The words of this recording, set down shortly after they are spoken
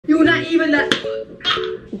not even that.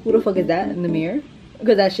 Who the fuck is that in the mirror?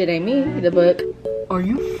 Because that shit ain't me, the book. Are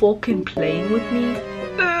you fucking playing with me?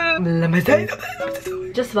 Let me tell you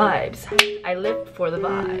something. Just vibes. I live for the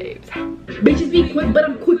vibes. Bitches be quick, but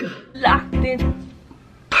I'm quicker. Locked in.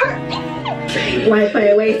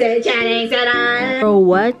 Wi-Fi wasted chatting set on. Bro,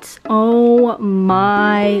 what? Oh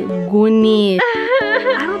my goodness.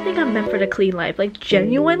 I don't think I'm meant for the clean life. Like,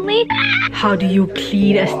 genuinely. How do you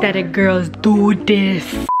clean aesthetic girls do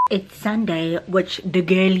this? It's Sunday, which the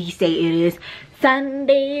girlies say it is.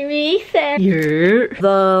 Sunday reset. Yeah.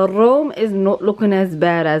 The room is not looking as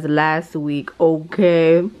bad as last week,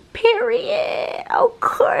 okay? Period.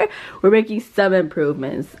 Okay. We're making some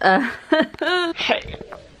improvements. I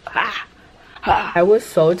was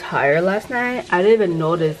so tired last night. I didn't even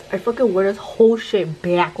notice. I fucking wore this whole shit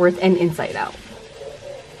backwards and inside out.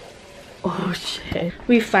 Oh shit.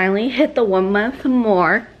 We finally hit the 1 month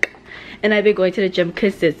mark. And I've been going to the gym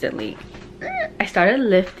consistently. I started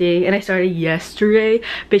lifting and I started yesterday.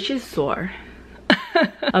 Bitch is sore.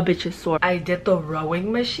 A bitch is sore. I did the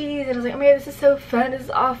rowing machine and I was like, oh man, this is so fun. This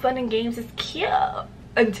is all fun and games. It's cute.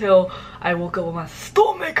 Until I woke up with my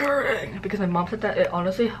stomach hurting. Because my mom said that it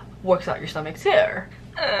honestly works out your stomach's hair.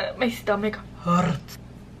 My stomach hurts.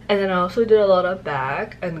 And then I also did a lot of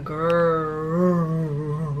back. And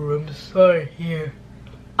girl, I'm sorry here.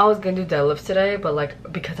 I was gonna do deadlifts today, but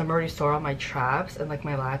like because I'm already sore on my traps and like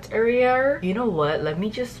my lats area, you know what, let me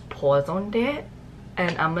just pause on that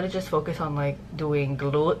and I'm gonna just focus on like doing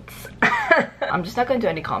glutes. I'm just not gonna do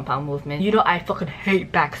any compound movement. You know I fucking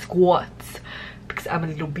hate back squats because I'm a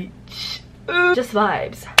little bitch. Just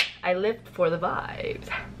vibes. I lived for the vibes.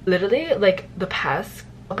 Literally like the past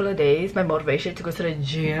couple of days my motivation to go to the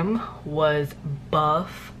gym was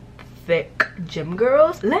buff thick gym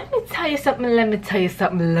girls. Let me tell you something, let me tell you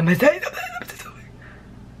something, let me tell you something, let me tell you something.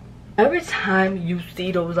 Every time you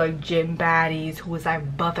see those like gym baddies who is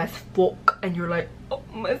like buff as fuck and you're like, oh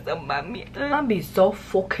my mommy, I'm be so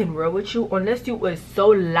fucking real with you, unless you was so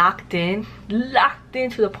locked in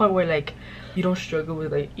to the point where like you don't struggle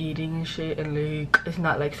with like eating and shit and like it's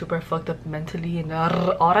not like super fucked up mentally and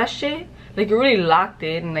all that shit. Like you're really locked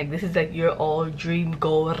in and like this is like your all dream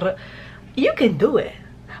goal. You can do it.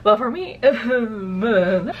 But for me,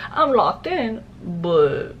 I'm locked in,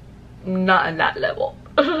 but not in that level.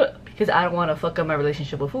 Because I don't want to fuck up my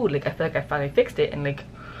relationship with food. Like, I feel like I finally fixed it and like,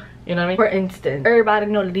 you know what I mean? For instance, everybody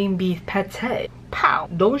know lean beef pate. Pow.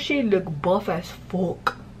 Don't she look buff as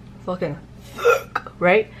fuck? Fucking fuck,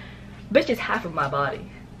 right? Bitch is half of my body.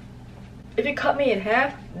 If you cut me in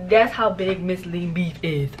half, that's how big Miss Lean Beef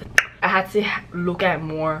is. I had to look at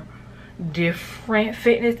more different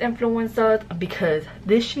fitness influencers because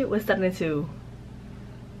this shit was starting to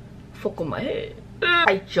fuck on my head.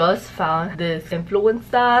 I just found this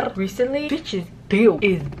influencer recently. Bitch's build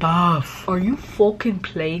is buff. Are you fucking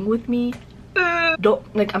playing with me? Don't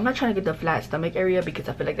like, I'm not trying to get the flat stomach area because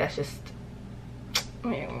I feel like that's just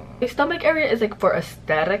the stomach area is like for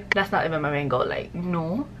aesthetic. That's not even my main goal. Like,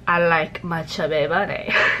 no, I like my chubby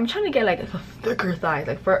body. I'm trying to get like a thicker thighs,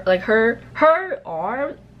 like for like her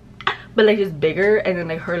arms, but like just bigger, and then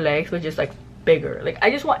like her legs but just like bigger. Like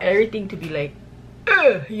I just want everything to be like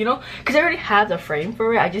you know, because I already have the frame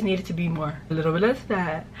for it. I just need it to be more, a little bit less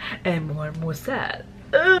fat and more sad.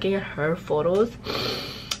 Looking at her photos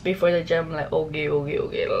before the gym, like okay,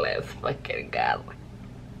 let's fucking go.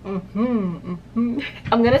 I'm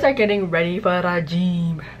gonna start getting ready for the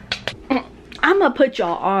gym. I'm gonna put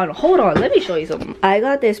y'all on. Hold on, let me show you something. I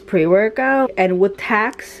got this pre-workout and with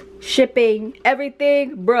tax, shipping,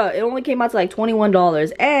 everything, bruh, it only came out to like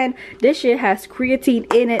 $21, and this shit has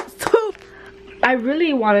creatine in it too. I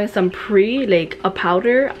really wanted some like a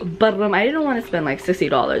powder, but I didn't want to spend like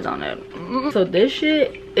 $60 on it. So this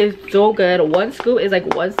shit is so good. One scoop is like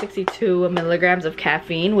 162 milligrams of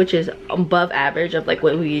caffeine, which is above average of like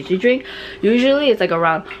what we usually drink. Usually it's like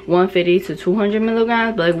around 150 to 200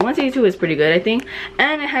 milligrams, but like 162 is pretty good, I think.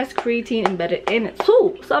 And it has creatine embedded in it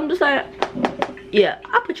too. So I'm just like, yeah,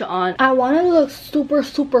 I'll put you on. I want to look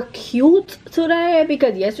super cute today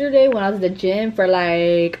because yesterday when I was at the gym for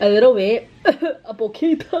like a little bit, a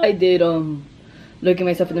poquito, I did look at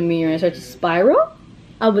myself in the mirror and start to spiral.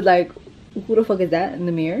 I was like, who the fuck is that in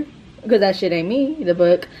the mirror? Because that shit ain't me, the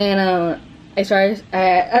book. And I started,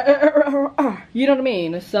 you know what I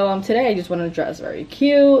mean? So today I just want to dress very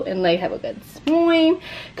cute and like have a good time,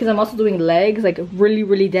 because I'm also doing legs, like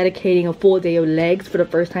really dedicating a full day of legs for the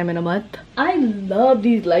first time in a month. I love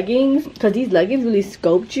these leggings because these leggings really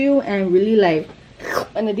scoped you and really like,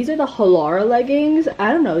 and these are the Halara leggings.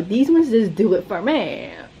 I don't know, these ones just do it for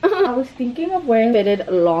me. I was thinking of wearing fitted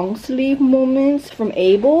long sleeve moments from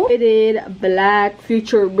Able. Fitted black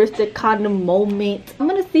futuristic cotton moment. I'm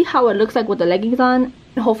gonna see how it looks like with the leggings on.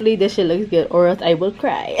 Hopefully this shit looks good or else I will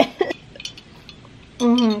cry.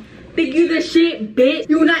 Think you the shit, bitch.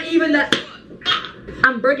 You not even that.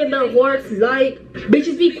 I'm breaking the hearts like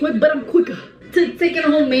bitches be quick, but I'm quicker. To taking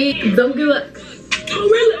home me, don't give up. Oh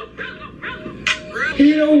really?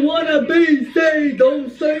 You don't wanna be saved,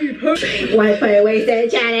 don't save her. White fire wasted,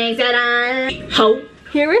 chatting, set on. Ho.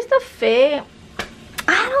 Here is the fit.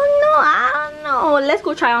 I don't know. Let's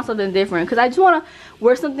go try on something different because I just wanna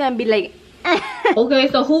wear something and be like, okay,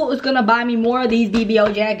 so who is gonna buy me more of these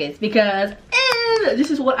BBO jackets? Because this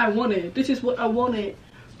is what I wanted. This is what I wanted.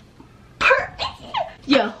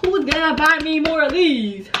 Yeah, who's gonna buy me more of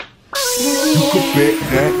these? You could bet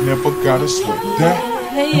that, never gotta sweat that.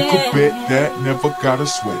 You could bet that, never gotta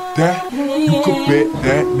sweat that. You could bet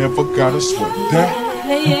that, never gotta sweat that.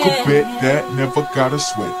 You could bet that, never gotta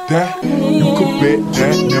sweat that. You could bet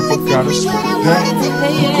that, never gotta sweat that.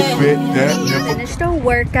 You could bet that, never. Finished a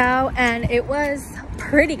workout and it was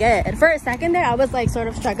pretty good. For a second there I was like sort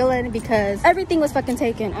of struggling because everything was fucking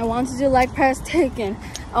taken. I wanted to do leg press, taken.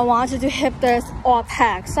 I wanted to do hip thrust, all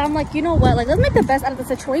packed. So I'm like, you know what, like let's make the best out of the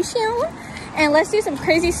situation and let's do some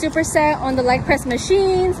crazy superset on the leg press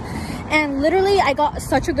machines. And literally I got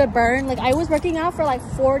such a good burn. Like I was working out for like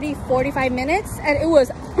 40-45 minutes and it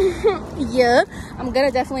was yeah, I'm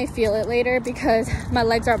gonna definitely feel it later because my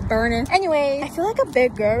legs are burning. Anyway, I feel like a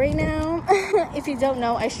big girl right now. If you don't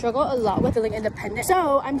know, I struggle a lot with feeling independent,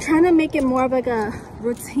 so I'm trying to make it more of like a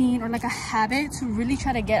routine or like a habit to really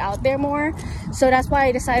try to get out there more. So that's why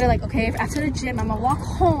I decided like, okay, after the gym I'm gonna walk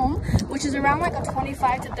home, which is around like a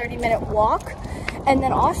 25 to 30 minute walk. And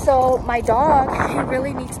then also my dog, he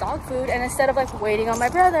really needs dog food, and instead of like waiting on my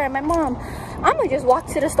brother and my mom, I'm gonna just walk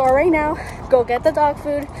to the store right now, go get the dog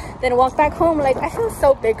food, then walk back home. Like I feel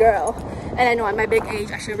so big girl, and I know at my big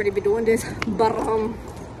age I should already be doing this, but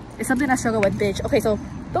it's something I struggle with, bitch. Okay, so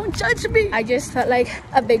don't judge me. I just felt like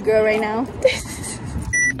a big girl right now.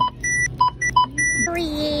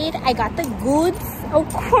 Read, I got the goods.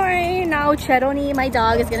 Okay, now Chedoni, my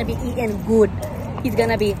dog, is gonna be eating good. He's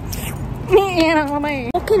gonna be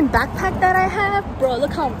fucking backpack that I have, bro,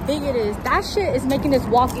 look how big it is. That shit is making this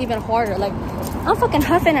walk even harder. Like I'm fucking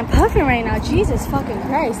huffing and puffing right now. Jesus fucking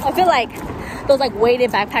Christ. I feel like those like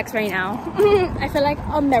weighted backpacks right now. I feel like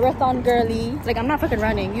a marathon girly. Like I'm not fucking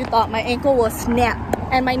running. You thought my ankle will snap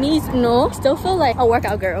and my knees, no, still feel like a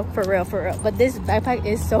workout girl, for real. But this backpack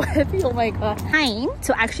is so heavy. Oh my god. Time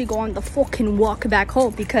to actually go on the fucking walk back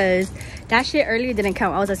home because that shit earlier didn't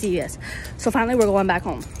count. I was at CVS, so finally we're going back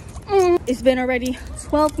home. It's been already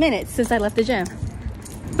 12 minutes since I left the gym.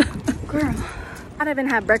 Girl, I haven't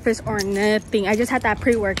had breakfast or nothing. I just had that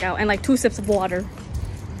pre-workout and like 2 sips of water.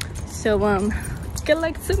 So good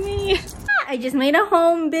luck to me. I just made it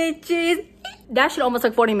home, bitches. That shit almost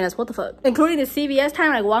took 40 minutes. What the fuck? Including the CVS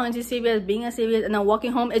time, like walking to CVS, being at CVS, and then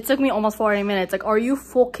walking home, it took me almost 40 minutes. Like, are you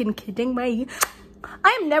fucking kidding me?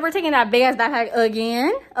 I am never taking that big ass backpack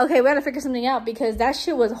again. Okay, we gotta figure something out because that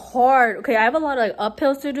shit was hard. Okay, I have a lot of like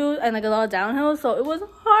uphills to do and like a lot of downhills, so it was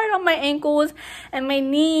hard on my ankles and my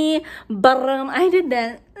knee. But I did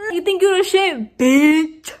that. You think you're the shit,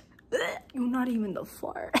 bitch? You're not even the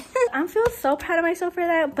fart. I feel so proud of myself for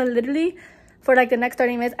that. But literally, for like the next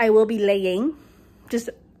 30 minutes, I will be laying, just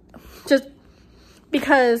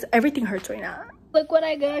because everything hurts right now. Look what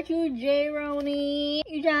I got you, J-Roni.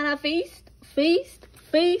 You trying to feast? Feast?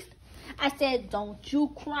 I said, don't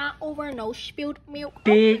you cry over no spilled milk.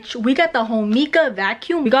 Bitch, we got the Homika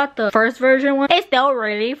vacuum. We got the first version one. It's still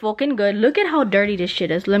really fucking good. Look at how dirty this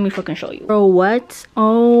shit is. Let me fucking show you. Bro, what?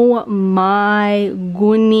 Oh my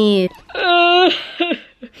goodness.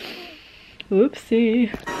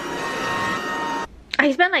 Oopsie.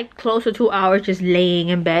 I spent like close to 2 hours just laying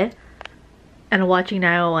in bed and watching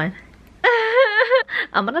 901.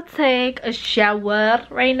 I'm gonna take a shower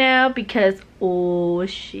right now because oh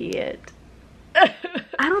shit. I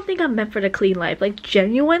don't think I'm meant for the clean life. Like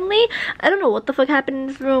genuinely, I don't know what the fuck happened in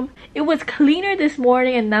this room. It was cleaner this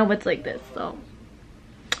morning and now it's like this. So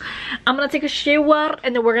I'm gonna take a shower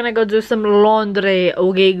and then we're gonna go do some laundry.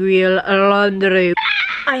 Okay, real laundry.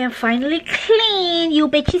 I am finally clean. You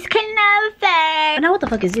bitches can never. Now what the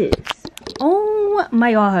fuck is this? Oh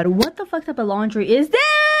my god, what the fuck type of laundry is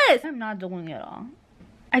this? I'm not doing it all.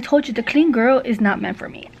 I told you the clean girl is not meant for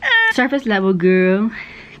me. Surface level girl,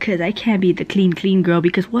 because I can't be the clean girl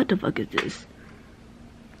because what the fuck is this?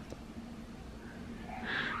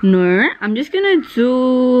 No, I'm just gonna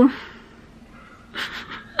do...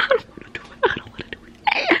 I don't want to do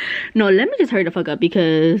it. No, let me just hurry the fuck up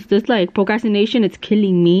because this like procrastination is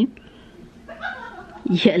killing me.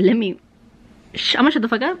 Yeah, let me. I'm gonna shut the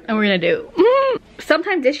fuck up and we're gonna do.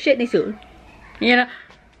 Sometimes this shit needs to, you know.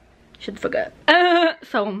 Shut the fuck up.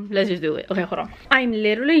 So let's just do it. Okay, hold on. I'm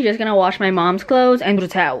literally just gonna wash my mom's clothes and the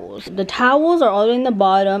towels. The towels are all in the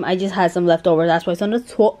bottom. I just had some leftovers, that's why it's on the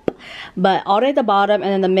top. But all at the bottom,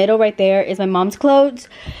 and then the middle right there is my mom's clothes,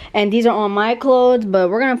 and these are all my clothes. But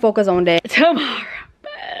we're gonna focus on that tomorrow.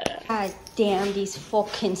 God damn these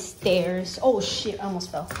fucking stairs. Oh shit, I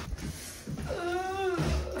almost fell.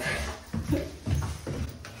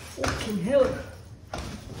 Fucking hell.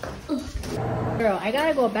 Girl, I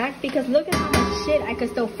gotta go back because look at how much shit I could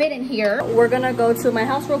still fit in here. We're gonna go to my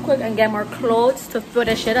house real quick and get more clothes to fill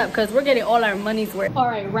this shit up because we're getting all our money's worth. All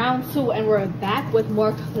right, round 2, and we're back with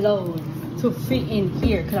more clothes to fit in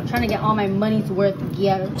here because I'm trying to get all my money's worth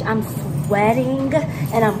together. I'm sweating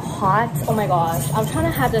and I'm hot. Oh my gosh, I'm trying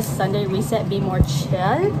to have the Sunday reset be more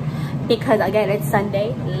chill because again, it's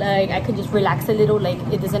Sunday. Like, I could just relax a little. Like,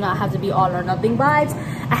 it does not have to be all or nothing vibes.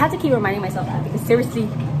 I have to keep reminding myself that because seriously,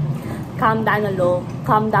 calm down a little.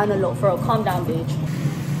 Calm down a little. For real, calm down, bitch.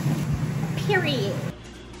 Period.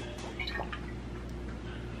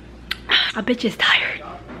 A bitch is tired.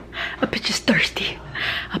 A bitch is thirsty.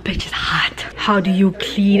 A bitch is hot. How do you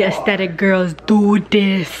clean aesthetic girls do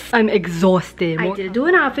this? I'm exhausted. I did do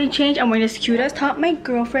an outfit change. I'm wearing this cute ass top my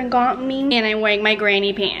girlfriend got me. And I'm wearing my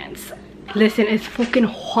granny pants. Listen, it's fucking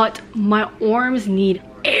hot. My arms need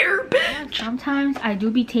air, bitch. Sometimes I do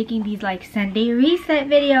be taking these like Sunday reset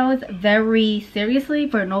videos very seriously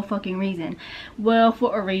for no fucking reason. Well,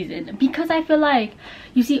 for a reason. Because I feel like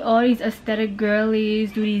you see all these aesthetic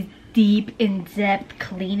girlies do these deep, in-depth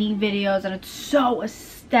cleaning videos, and it's so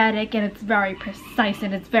aesthetic and it's very precise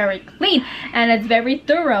and it's very clean and it's very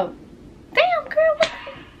thorough. Damn, girl, what?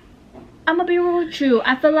 I'm gonna be real with you.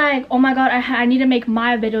 I feel like, oh my god, I need to make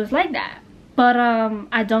my videos like that. But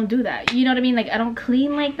I don't do that, you know what I mean? Like, I don't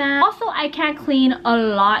clean like that. Also, I can't clean a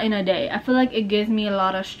lot in a day. I feel like it gives me a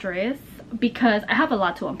lot of stress because I have a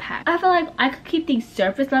lot to unpack. I feel like I could keep things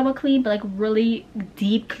surface level clean, but like really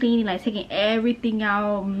deep cleaning, like taking everything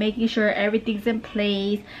out, making sure everything's in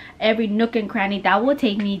place, every nook and cranny, that will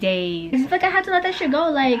take me days. It's like I have to let that shit go.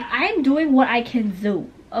 Like, I'm doing what I can do,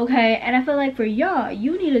 okay? And I feel like for y'all,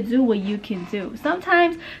 you need to do what you can do.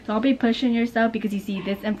 Sometimes don't be pushing yourself because you see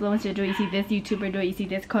this influencer do it, you see this YouTuber do it, you see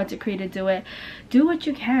this content creator do it. Do what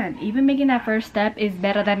you can. Even making that first step is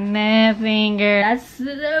better than nothing, girl. That's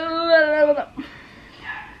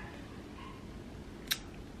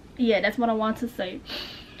yeah, that's what I want to say.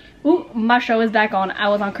 Ooh, my show is back on. I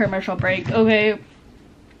was on commercial break, okay?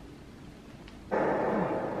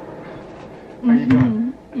 How you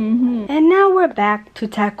doing? And now we're back to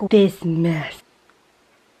tackle this mess.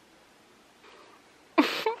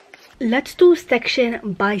 Let's do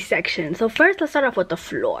section by section. So first, let's start off with the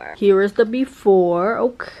floor. Here is the before.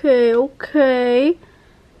 Okay.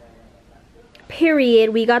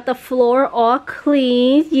 Period. We got the floor all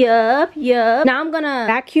clean. Yup. Now I'm gonna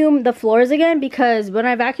vacuum the floors again because when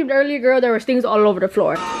I vacuumed earlier, girl, there was things all over the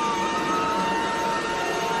floor.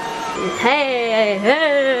 Hey.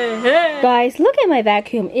 Guys, look at my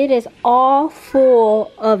vacuum. It is all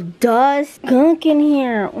full of dust, gunk in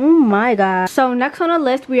here. Oh my god. So next on the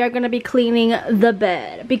list, we are going to be cleaning the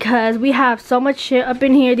bed because we have so much shit up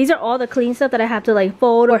in here. These are all the clean stuff that I have to like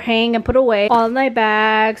fold or hang and put away. All my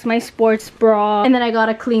bags, my sports bra, and then I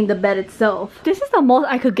gotta clean the bed itself. This is the most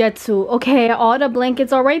I could get to. Okay, all the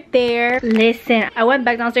blankets are right there. Listen, I went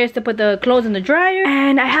back downstairs to put the clothes in the dryer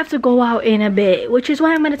and I have to go out in a bit, which is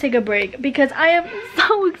why I'm gonna take a break because I am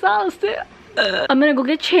so exhausted. I'm gonna go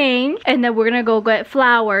get changed and then we're gonna go get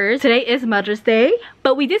flowers. Today is Mother's Day,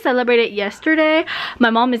 but we did celebrate it yesterday. My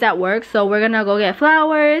mom is at work, so we're gonna go get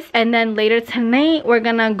flowers, and then later tonight we're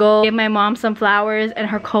gonna go give my mom some flowers and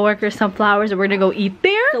her coworkers some flowers, and we're gonna go eat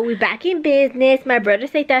there. So we're back in business. My brother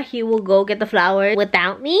said that he will go get the flowers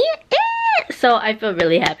without me, so I feel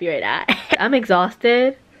really happy right now. I'm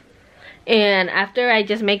exhausted, and after I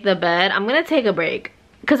just make the bed, I'm gonna take a break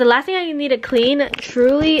because the last thing I need to clean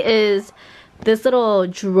truly is this little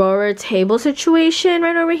drawer table situation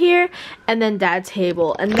right over here, and then dad's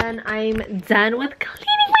table, and then I'm done with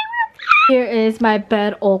cleaning my room. Here is my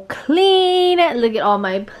bed all clean. Look at all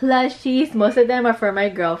my plushies. Most of them are for my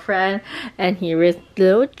girlfriend, and here is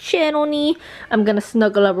little Chenoni. I'm gonna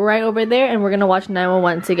snuggle up right over there and we're gonna watch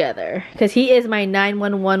 911 together because he is my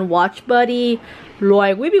 911 watch buddy.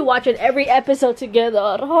 Like, we be watching every episode together.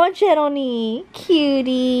 Oh, Chenoni,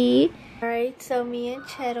 cutie. Alright, so me and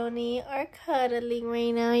Chetoni are cuddling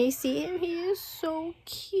right now. You see him? He is so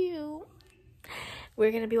cute.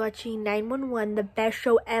 We're gonna be watching 911, the best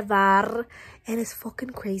show ever. And it's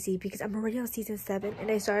fucking crazy because I'm already on season 7 and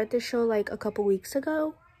I started this show like a couple weeks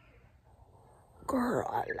ago.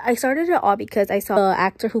 Girl, I started it all because I saw the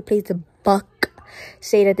actor who plays the Buck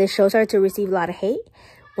say that this show started to receive a lot of hate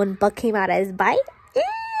when Buck came out as bi.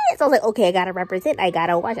 So I was like, okay, I gotta represent, I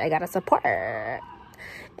gotta watch, I gotta support.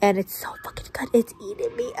 And it's so fucking good. It's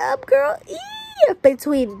eating me up, girl.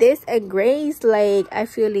 Between this and Grace, like, I'm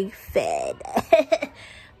feeling fed.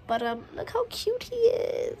 But look how cute he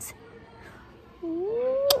is.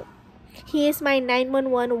 He is my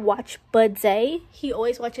 911 watch buddy. He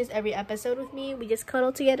always watches every episode with me. We just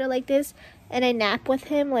cuddle together like this, and I nap with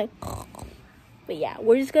him, like. But yeah,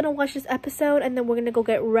 we're just gonna watch this episode, and then we're gonna go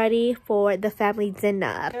get ready for the family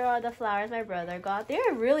dinner. Here are the flowers my brother got.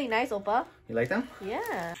 They're really nice, Oppa. You like them?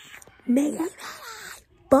 Yeah. Mega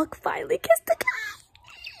Buck finally kissed the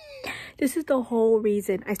guy. This is the whole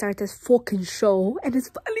reason I started this fucking show, and it's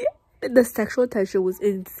finally, the sexual tension was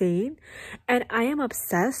insane. And I am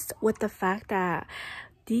obsessed with the fact that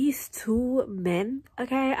these two men,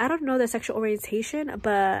 okay, I don't know their sexual orientation,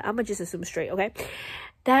 but I'm gonna just assume straight, okay,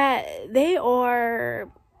 that they are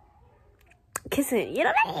kissing, you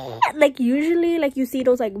know what I mean? Like, usually, like, you see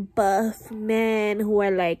those like buff men who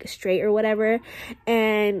are like straight or whatever,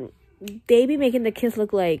 and they be making the kiss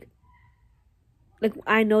look like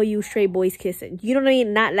I know you straight boys kissing, you know what I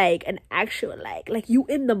mean? Not like an actual like you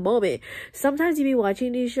in the moment. Sometimes you be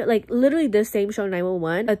watching these shows, like literally this same show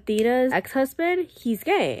 911, Athena's ex-husband, he's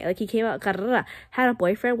gay, like he came out, had a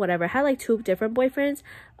boyfriend, whatever, had like 2 different boyfriends.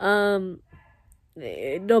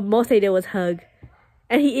 The most they did was hug,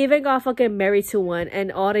 and he even got fucking married to one,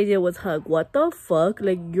 and all they did was hug. What the fuck?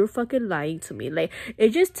 Like, you're fucking lying to me. Like, it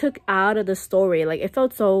just took out of the story. Like, it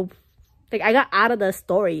felt so, like, I got out of the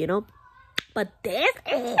story, you know? But this,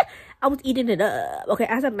 I was eating it up. Okay,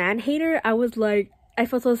 as a man hater, I was like, I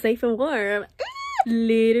felt so safe and warm.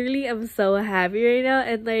 Literally, I'm so happy right now.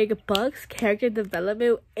 And like, Buck's character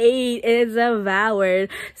development is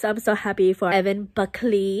devoured. So I'm so happy for Evan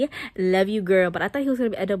Buckley. Love you, girl. But I thought he was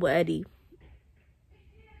gonna be Edible Eddie.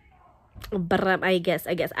 But I guess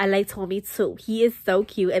I like Tommy too. He is so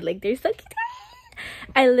cute, and like, they're so cute.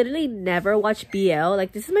 I literally never watched BL.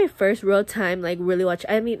 Like, this is my first real time like really watch.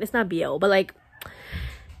 I mean, it's not BL, but like,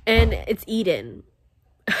 and it's Eden.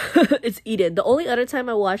 It's Eden. The only other time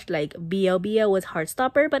I watched like BL was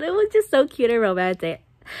Heartstopper, but it was just so cute and romantic.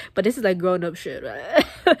 But this is like grown up shit, right?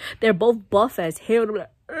 They're both buff as hell.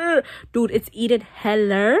 Dude, it's Eden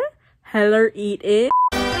Heller Eden.